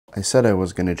I said I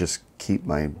was going to just keep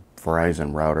my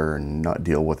Verizon router and not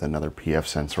deal with another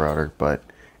Pfsense router, but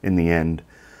in the end,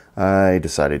 I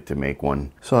decided to make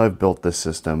one. So I've built this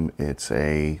system. It's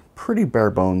a pretty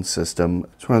bare bones system.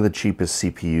 It's one of the cheapest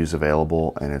CPUs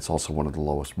available, and it's also one of the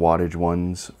lowest wattage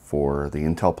ones for the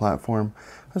Intel platform.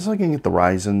 I was looking at the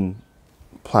Ryzen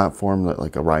platform,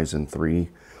 like a Ryzen 3.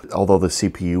 Although the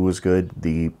CPU was good,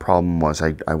 the problem was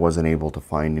I wasn't able to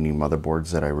find any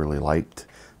motherboards that I really liked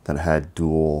that had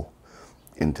dual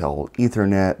Intel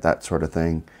Ethernet, that sort of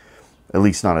thing. At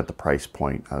least not at the price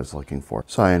point I was looking for.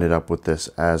 So I ended up with this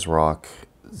ASRock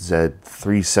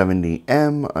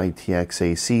Z370M ITX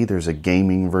AC. There's a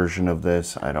gaming version of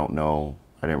this. I don't know.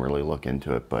 I didn't really look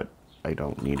into it, but I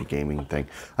don't need a gaming thing.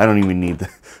 I don't even need the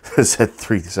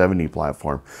Z370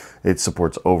 platform. It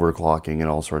supports overclocking and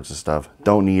all sorts of stuff.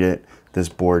 Don't need it. This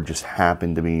board just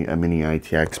happened to be a mini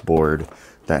ITX board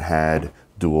that had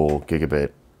dual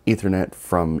gigabit Ethernet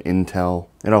from Intel.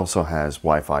 It also has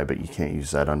Wi-Fi, but you can't use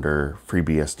that under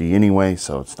FreeBSD anyway,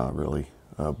 so it's not really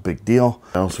a big deal.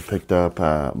 I also picked up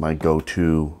my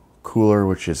go-to cooler,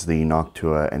 which is the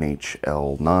Noctua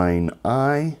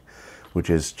NHL9i,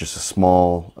 which is just a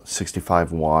small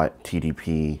 65 watt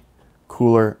TDP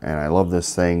cooler, and I love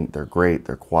this thing. They're great,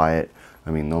 they're quiet. I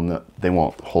mean, they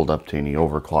won't hold up to any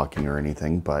overclocking or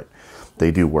anything, but they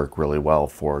do work really well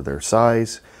for their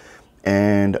size.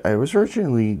 And I was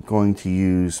originally going to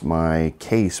use my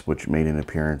case, which made an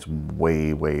appearance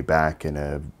way back in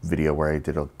a video where I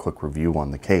did a quick review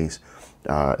on the case.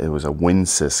 It was a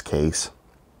WinSys case,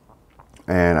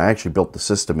 and I actually built the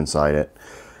system inside it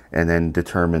and then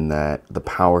determined that the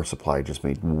power supply just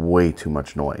made way too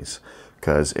much noise,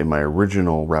 because in my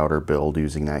original router build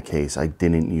using that case, I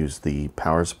didn't use the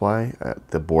power supply.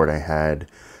 The board I had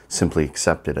simply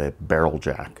accepted a barrel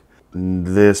jack.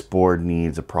 This board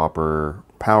needs a proper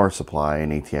power supply,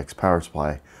 an ATX power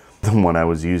supply. The one I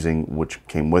was using, which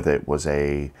came with it, was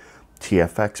a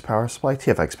TFX power supply.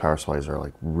 TFX power supplies are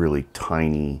like really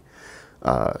tiny,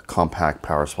 compact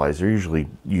power supplies. They're usually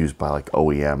used by like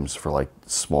OEMs for like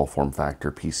small form factor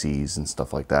PCs and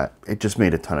stuff like that. It just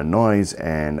made a ton of noise,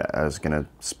 and I was gonna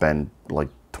spend like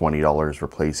 $20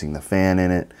 replacing the fan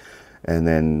in it. And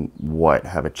then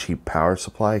have a cheap power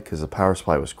supply, because the power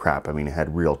supply was crap. I mean, it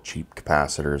had real cheap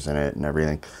capacitors in it and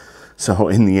everything. So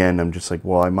in the end, I'm just like,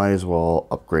 well, I might as well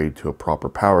upgrade to a proper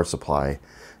power supply.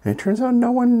 And it turns out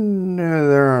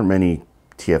there aren't many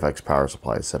TFX power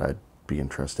supplies that I'd be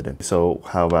interested in. So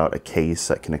how about a case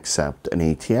that can accept an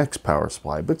ATX power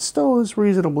supply, but still is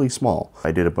reasonably small?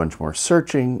 I did a bunch more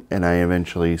searching, and I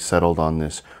eventually settled on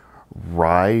this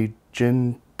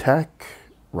Ryzen Tech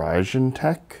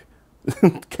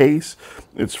case.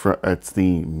 It's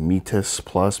the Metis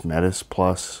Plus,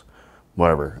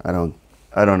 whatever. I don't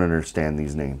understand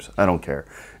these names. I don't care.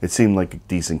 It seemed like a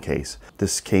decent case.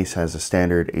 This case has a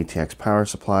standard ATX power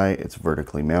supply. It's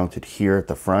vertically mounted here at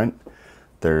the front.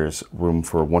 There's room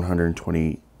for a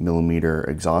 120 millimeter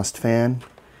exhaust fan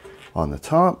on the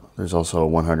top. There's also a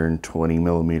 120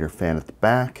 millimeter fan at the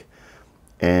back.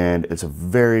 And it's a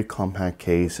very compact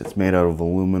case. It's made out of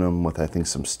aluminum with, I think,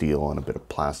 some steel and a bit of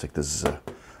plastic. This is an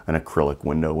acrylic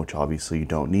window, which obviously you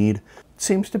don't need. It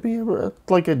seems to be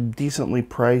like a decently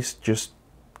priced, just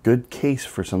good case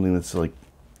for something that's like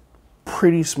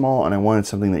pretty small. And I wanted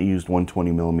something that used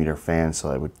 120 millimeter fans,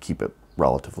 so I would keep it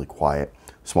relatively quiet.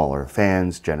 Smaller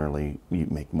fans generally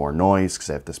make more noise because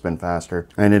I have to spin faster.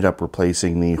 I ended up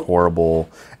replacing the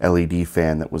horrible LED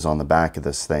fan that was on the back of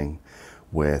this thing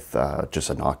with just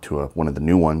a Noctua, one of the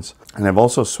new ones. And I've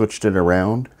also switched it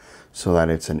around so that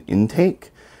it's an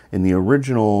intake. In the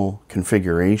original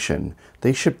configuration,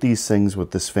 they shipped these things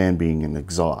with this fan being an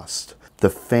exhaust. The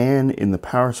fan in the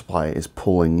power supply is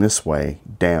pulling this way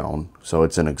down, so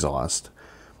it's an exhaust.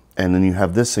 And then you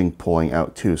have this thing pulling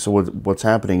out too. So what's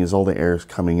happening is all the air is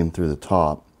coming in through the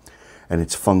top, and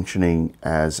it's functioning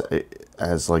as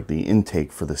like the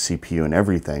intake for the CPU and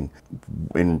everything.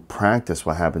 In practice,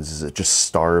 what happens is it just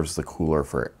starves the cooler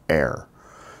for air.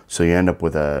 So you end up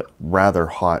with a rather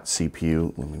hot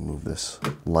CPU. Let me move this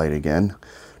light again.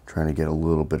 Trying to get a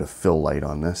little bit of fill light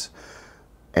on this.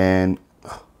 And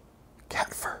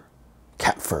cat fur,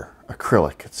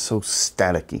 acrylic. It's so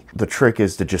staticky. The trick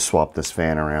is to just swap this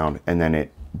fan around, and then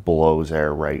it blows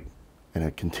air right in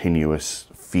a continuous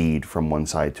feed from one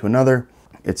side to another.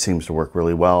 It seems to work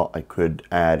really well. I could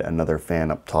add another fan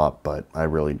up top, but I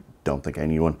really don't think I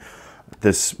need one.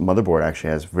 This motherboard actually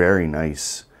has very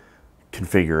nice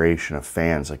configuration of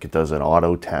fans. Like, it does an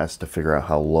auto test to figure out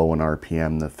how low an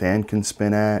RPM the fan can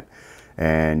spin at,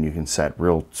 and you can set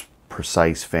real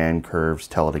precise fan curves,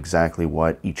 tell it exactly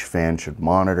what each fan should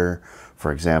monitor.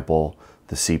 For example,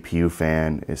 The CPU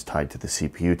fan is tied to the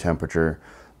CPU temperature.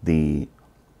 The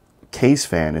case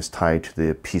fan is tied to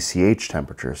the PCH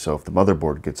temperature, so if the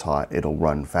motherboard gets hot, it'll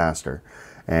run faster.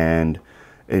 And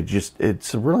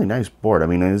it's a really nice board. I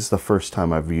mean, it is the first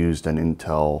time I've used an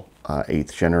Intel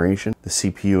 8th generation. The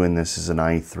CPU in this is an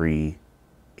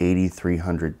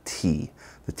i3-8300T.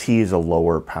 The T is a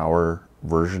lower power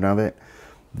version of it.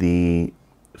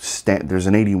 There's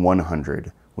an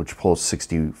 8100, which pulls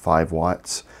 65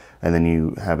 watts, and then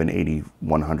you have an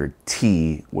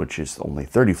 8100T, which is only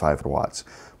 35 watts.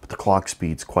 But the clock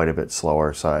speed's quite a bit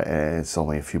slower, so it's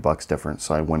only a few bucks difference.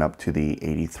 So I went up to the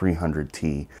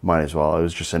 8300T. Might as well. It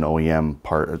was just an OEM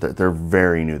part. They're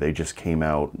very new. They just came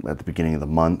out at the beginning of the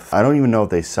month. I don't even know if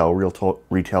they sell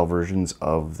retail versions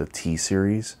of the T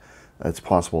series. It's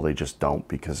possible they just don't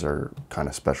because they're kind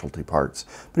of specialty parts.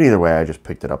 But either way, I just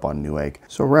picked it up on Newegg.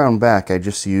 So around back, I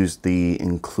just used the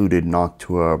included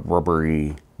Noctua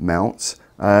rubbery mounts.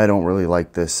 I don't really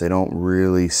like this. They don't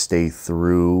really stay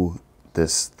through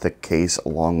this thick case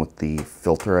along with the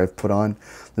filter I've put on.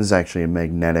 This is actually a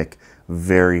magnetic,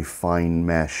 very fine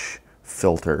mesh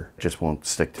filter. It just won't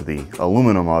stick to the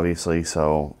aluminum, obviously,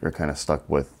 so you're kind of stuck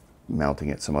with mounting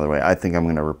it some other way. I think I'm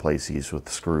going to replace these with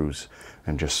screws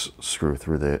and just screw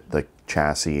through the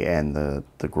chassis and the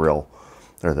grill,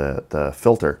 or the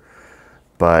filter.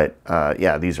 But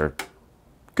yeah, these are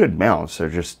good mounts. They're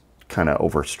just kind of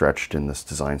overstretched in this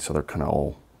design, so they're kind of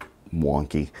all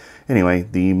wonky. Anyway,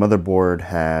 the motherboard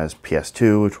has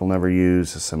PS2, which we'll never use,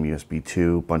 some USB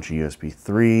 2, bunch of USB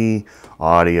 3,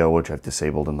 audio, which I've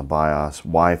disabled in the BIOS,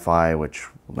 Wi-Fi, which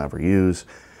we'll never use,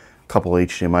 a couple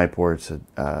HDMI ports,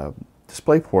 a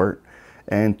display port,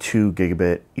 and 2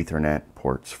 gigabit Ethernet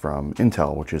ports from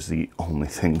Intel, which is the only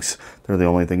things, they're the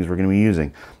only things we're going to be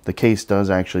using. The case does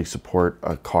actually support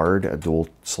a card, a dual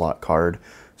slot card.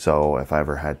 So if I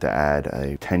ever had to add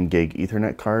a 10 gig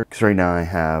Ethernet card, because right now I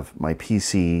have my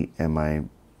PC and my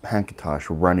Hackintosh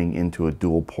running into a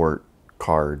dual port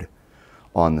card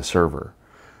on the server.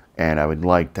 And I would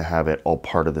like to have it all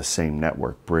part of the same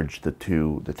network, bridge the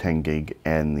 10 gig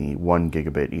and the 1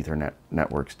 gigabit Ethernet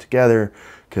networks together.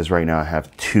 Because right now I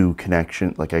have 2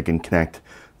 connections, like I can connect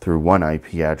through one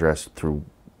IP address through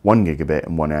 1 gigabit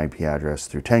and one IP address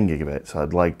through 10 gigabit. So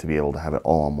I'd like to be able to have it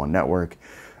all on one network.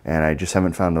 And I just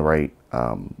haven't found the right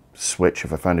switch.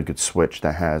 If I find a good switch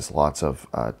that has lots of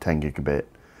 10 gigabit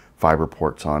fiber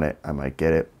ports on it, I might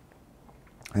get it.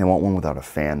 I want one without a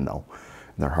fan though.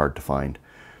 They're hard to find.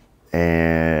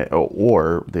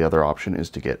 Or the other option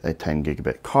is to get a 10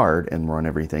 gigabit card and run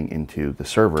everything into the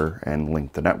server and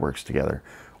link the networks together,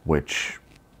 which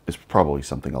is probably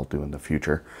something I'll do in the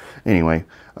future. Anyway,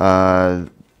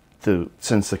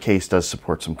 since the case does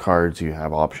support some cards, you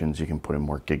have options. You can put in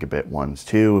more gigabit ones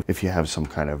too. If you have some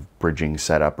kind of bridging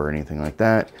setup or anything like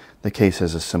that, the case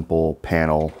has a simple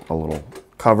panel, a little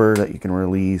cover that you can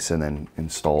release and then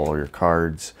install all your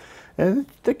cards. And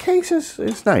the case is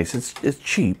nice. It's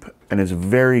cheap and it's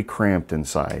very cramped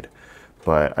inside.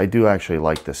 But I do actually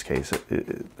like this case.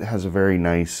 It has a very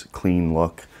nice, clean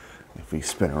look. If we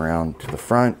spin around to the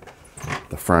front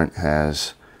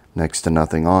has next to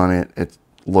nothing on it. It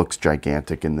looks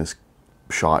gigantic in this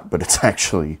shot, but it's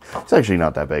actually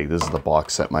not that big. This is the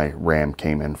box that my RAM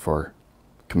came in for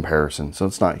comparison, so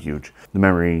it's not huge. The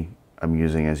memory I'm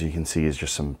using, as you can see, is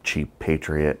just some cheap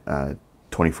Patriot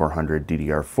 2400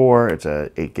 DDR4. It's a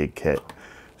 8 gig kit,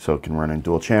 so it can run in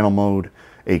dual channel mode.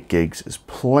 8 gigs is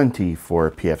plenty for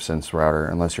a Pfsense router,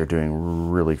 unless you're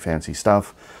doing really fancy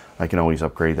stuff. I can always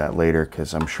upgrade that later,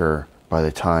 because I'm sure by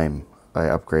the time I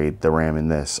upgrade the RAM in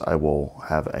this, I will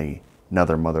have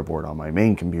another motherboard on my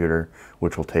main computer,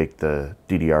 which will take the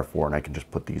DDR4, and I can just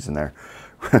put these in there.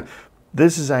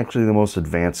 This is actually the most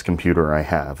advanced computer I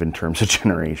have in terms of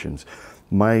generations.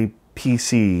 My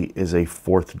PC is a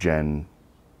 4th gen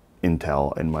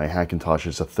Intel, and my Hackintosh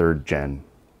is a 3rd gen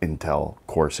Intel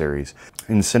Core series.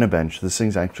 In Cinebench, this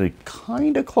thing's actually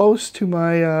kind of close to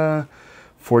my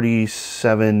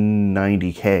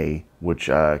 4790K, which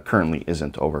currently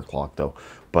isn't overclocked though.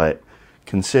 But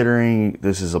considering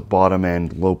this is a bottom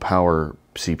end, low power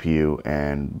CPU,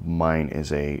 and mine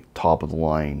is a top of the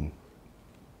line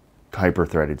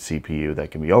hyper-threaded CPU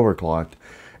that can be overclocked,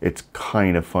 it's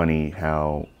kind of funny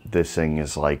how this thing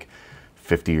is like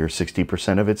 50 or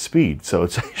 60% of its speed. So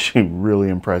it's actually really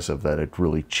impressive that a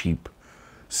really cheap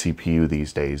CPU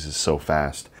these days is so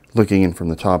fast. Looking in from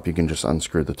the top, you can just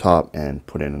unscrew the top and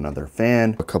put in another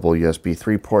fan, a couple of USB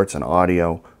 3 ports, and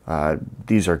audio.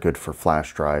 These are good for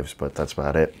flash drives, but that's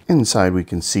about it. Inside, we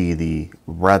can see the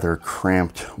rather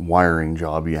cramped wiring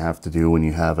job you have to do when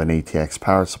you have an ATX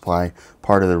power supply.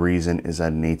 Part of the reason is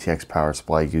that an ATX power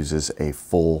supply uses a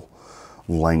full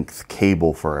length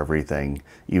cable for everything.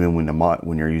 Even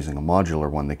when you're using a modular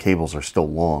one, the cables are still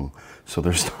long, so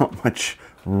there's not much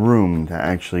room to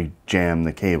actually jam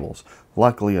the cables.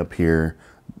 Luckily up here,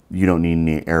 you don't need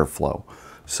any airflow.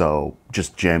 So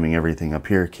just jamming everything up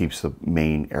here keeps the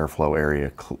main airflow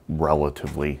area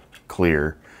relatively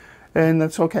clear. And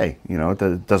that's okay. You know,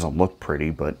 it doesn't look pretty,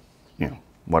 but, you know,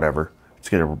 whatever. It's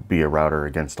going to be a router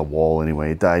against a wall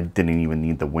anyway. I didn't even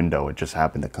need the window. It just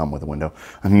happened to come with a window.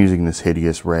 I'm using this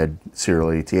hideous red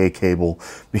serial ATA cable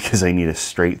because I need a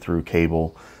straight through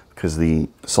cable, because the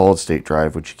solid state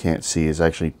drive, which you can't see, is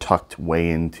actually tucked way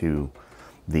into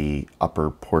the upper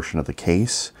portion of the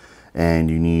case. And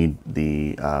you need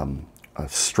the a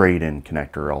straight in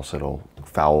connector, or else it'll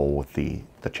foul with the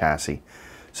chassis.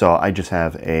 So I just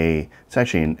have it's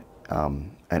actually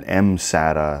an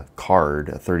M-SATA card,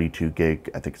 a 32 gig.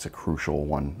 I think it's a Crucial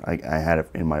one. I had it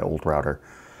in my old router,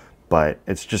 but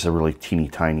it's just a really teeny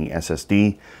tiny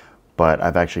SSD. But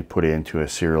I've actually put it into a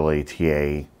serial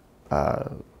ATA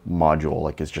module,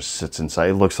 like it just sits inside.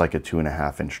 It looks like a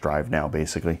 2.5-inch drive now,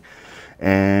 basically.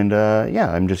 And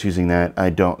yeah, I'm just using that.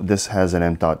 This has an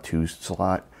M.2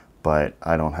 slot, but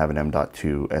I don't have an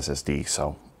M.2 SSD,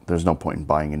 so there's no point in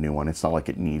buying a new one. It's not like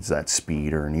it needs that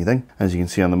speed or anything. As you can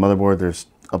see on the motherboard, there's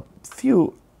a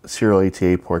few serial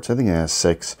ATA ports. I think it has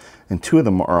 6, and 2 of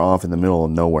them are off in the middle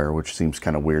of nowhere, which seems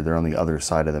kind of weird. They're on the other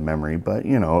side of the memory, but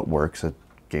you know, it works. It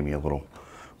gave me a little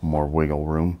more wiggle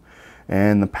room.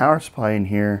 And the power supply in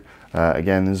here,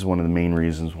 again, this is one of the main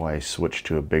reasons why I switched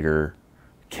to a bigger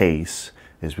case,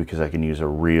 is because I can use a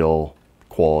real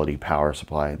quality power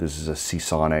supply. This is a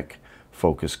Pfsense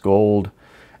Focus Gold.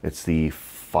 It's the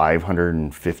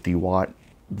 550 watt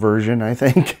version, I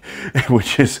think,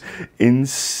 which is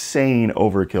insane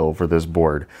overkill for this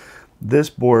board. This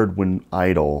board, when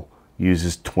idle,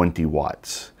 uses 20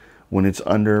 watts. When it's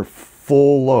under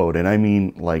full load, and I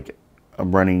mean like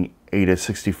I'm running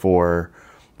ASRock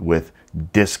with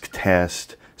disk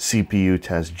test, CPU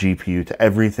test, GPU to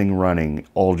everything running,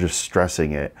 all just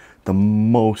stressing it, the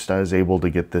most I was able to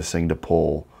get this thing to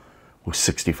pull was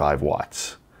 65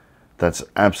 watts. That's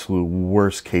absolute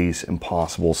worst case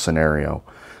impossible scenario.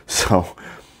 So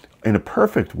in a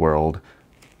perfect world,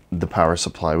 the power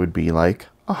supply would be like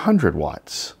 100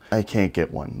 watts. I can't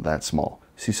get one that small.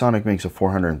 Pfsense makes a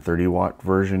 430 watt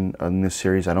version in this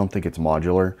series. I don't think it's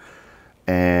modular.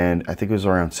 And I think it was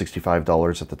around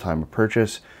 $65 at the time of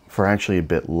purchase. For actually a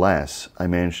bit less, I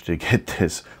managed to get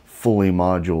this fully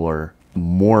modular,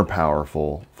 more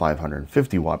powerful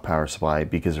 550 watt power supply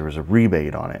because there was a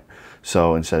rebate on it.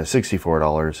 So instead of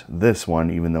 $64, this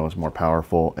one, even though it's more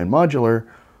powerful and modular,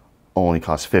 only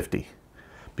costs $50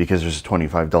 because there's a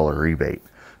 $25 rebate.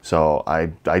 So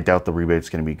I doubt the rebate's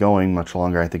going to be going much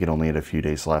longer. I think it only had a few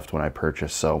days left when I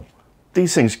purchased. So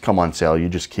these things come on sale. You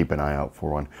just keep an eye out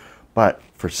for one. But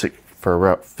for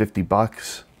about 50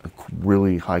 bucks, a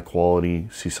really high quality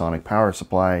Pfsense power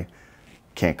supply,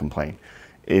 can't complain.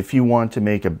 If you want to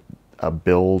make a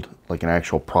build, like an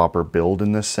actual proper build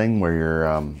in this thing, where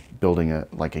you're building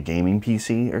like a gaming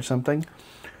PC or something,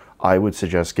 I would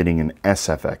suggest getting an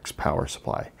SFX power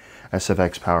supply.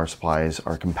 SFX power supplies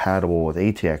are compatible with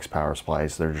ATX power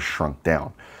supplies. They're just shrunk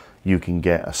down. You can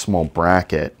get a small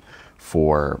bracket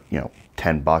for, you know,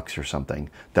 10 bucks or something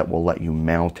that will let you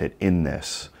mount it in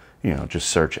this. You know, just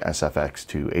search SFX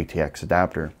to ATX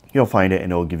adapter. You'll find it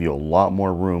and it'll give you a lot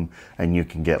more room, and you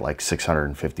can get like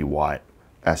 650 watt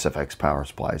SFX power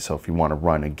supplies. So if you want to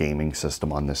run a gaming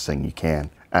system on this thing, you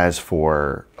can. As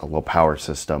for a low power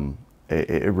system,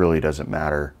 it really doesn't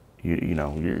matter.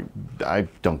 I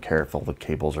don't care if all the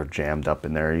cables are jammed up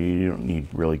in there. You don't need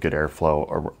really good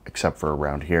airflow, except for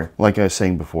around here. Like I was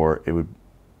saying before,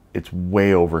 it's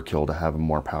way overkill to have a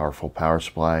more powerful power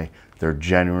supply. They're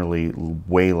generally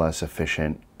way less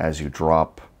efficient as you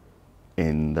drop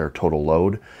in their total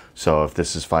load. So if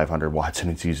this is 500 watts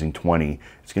and it's using 20,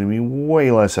 it's going to be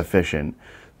way less efficient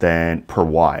than per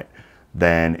watt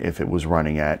than if it was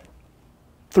running at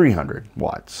 300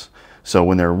 watts. So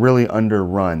when they're really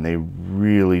underrun, they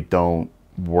really don't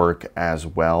work as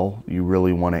well. You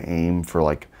really want to aim for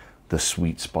like the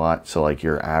sweet spot. So like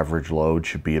your average load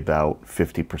should be about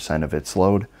 50% of its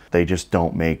load. They just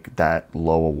don't make that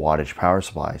low a wattage power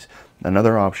supplies.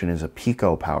 Another option is a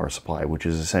Pico power supply, which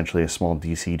is essentially a small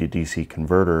DC to DC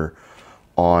converter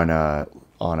on a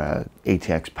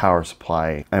ATX power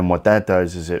supply. And what that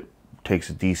does is it takes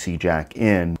a DC jack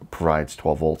in, provides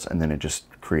 12 volts, and then it just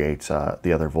creates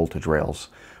the other voltage rails,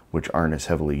 which aren't as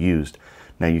heavily used.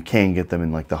 Now you can get them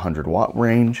in like the 100 watt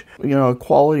range. You know, a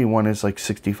quality one is like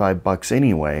 65 bucks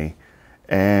anyway,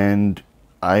 and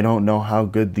I don't know how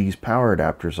good these power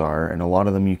adapters are, and a lot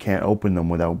of them you can't open them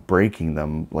without breaking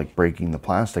them, like breaking the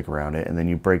plastic around it, and then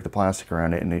you break the plastic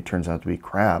around it and it turns out to be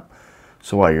crap.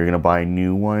 So what, you're going to buy a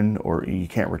new one, or you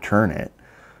can't return it?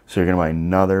 So you're going to buy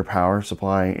another power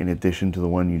supply in addition to the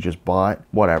one you just bought?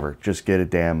 Whatever, just get a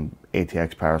damn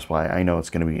ATX power supply. I know it's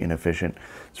going to be inefficient.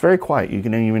 It's very quiet. You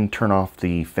can even turn off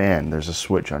the fan. There's a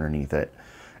switch underneath it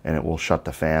and it will shut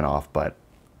the fan off, but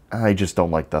I just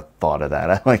don't like the thought of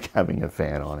that. I like having a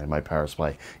fan on in my power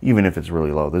supply, even if it's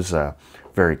really low. This is a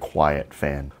very quiet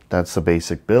fan. That's the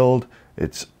basic build.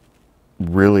 It's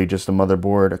really just a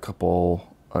motherboard, a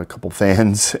couple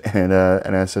fans, and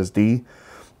an SSD,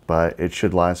 but it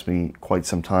should last me quite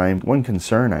some time. One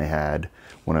concern I had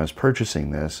when I was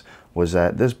purchasing this was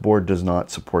that this board does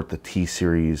not support the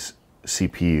T-Series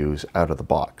CPUs out of the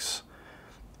box.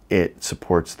 It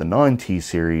supports the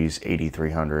non-T-Series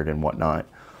 8300 and whatnot,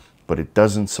 but it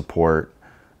doesn't support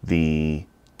the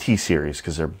T-Series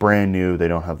because they're brand new. They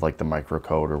don't have like the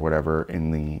microcode or whatever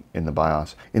in the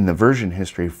BIOS. In the version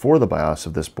history for the BIOS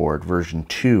of this board, version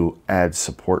 2 adds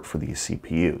support for these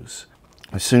CPUs.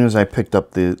 As soon as I picked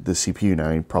up the CPU,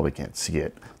 now you probably can't see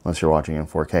it unless you're watching in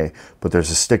 4K, but there's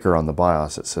a sticker on the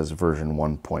BIOS that says version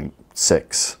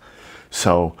 1.6.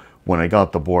 So when I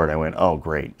got the board, I went, oh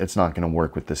great, it's not going to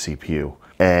work with the CPU.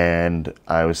 And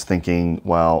I was thinking,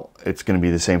 well, it's going to be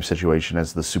the same situation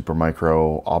as the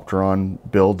Supermicro Opteron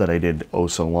build that I did oh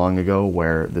so long ago,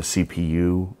 where the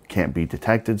CPU can't be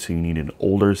detected, so you need an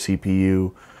older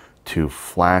CPU to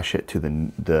flash it to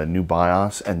the new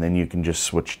BIOS, and then you can just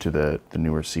switch to the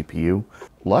newer CPU.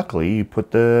 Luckily, you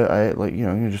put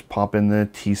you just pop in the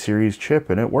T-Series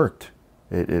chip and it worked.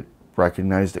 It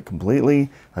recognized it completely.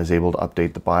 I was able to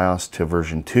update the BIOS to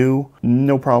version 2,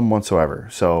 no problem whatsoever.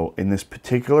 So in this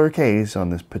particular case, on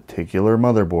this particular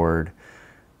motherboard,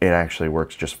 it actually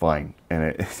works just fine, and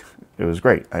it was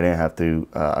great. I didn't have to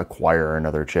acquire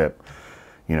another chip.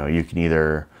 You know, you can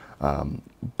either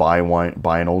buy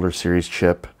an older series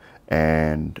chip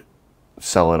and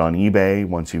sell it on eBay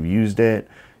once you've used it.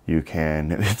 You can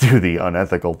do the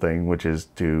unethical thing, which is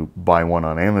to buy one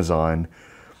on Amazon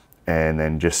and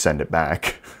then just send it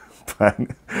back. But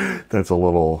that's a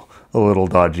little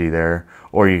dodgy there.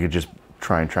 Or you could just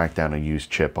try and track down a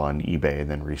used chip on eBay and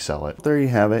then resell it. There you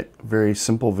have it. Very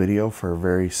simple video for a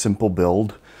very simple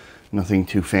build. Nothing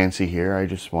too fancy here. I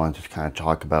just wanted to kind of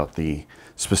talk about the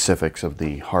specifics of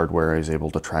the hardware I was able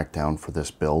to track down for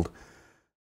this build.